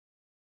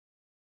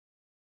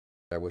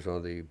I was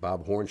on the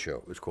Bob Horn show.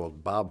 It was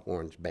called Bob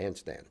Horn's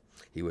Bandstand.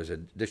 He was a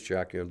disc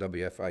jockey on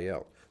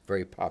WFIL,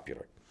 very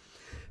popular.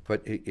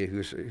 But he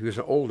was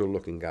an older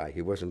looking guy.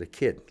 He wasn't a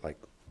kid like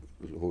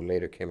who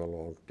later came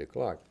along, Dick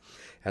Clark.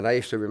 And I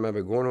used to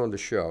remember going on the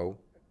show,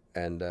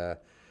 and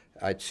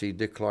I'd see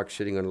Dick Clark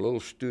sitting in a little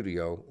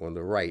studio on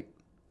the right,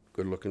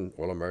 good-looking,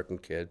 all-American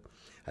kid.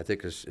 I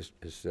think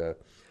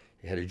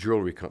he had a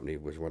jewelry company,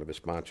 was one of his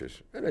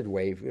sponsors. And I'd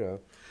wave, you know.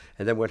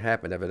 And then what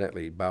happened,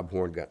 evidently, Bob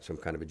Horn got some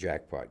kind of a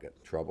jackpot, got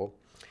in trouble,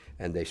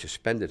 and they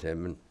suspended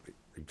him. And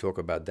you talk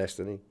about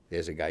destiny.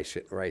 There's a guy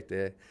sitting right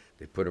there.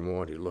 They put him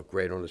on. He looked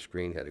great on the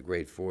screen, had a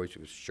great voice. He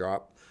was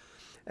sharp.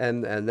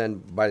 And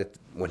then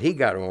when he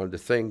got on, the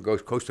thing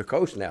goes coast to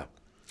coast now.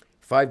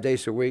 5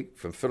 days a week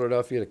from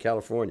Philadelphia to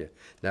California.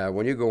 Now,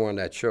 when you go on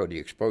that show, the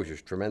exposure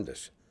is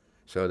tremendous.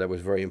 So that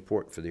was very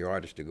important for the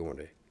artist to go on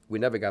there. We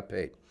never got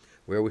paid.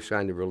 We always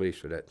signed a release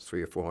for that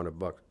 $300 or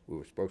 $400 we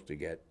were supposed to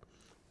get.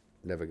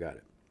 Never got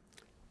it.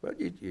 But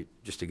you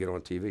just to get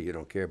on TV, you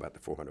don't care about the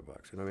 $400. You know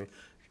what I mean?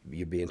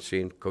 You're being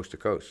seen coast to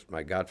coast.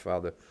 My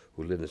godfather,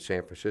 who lived in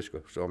San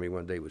Francisco, saw me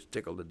one day, was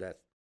tickled to death.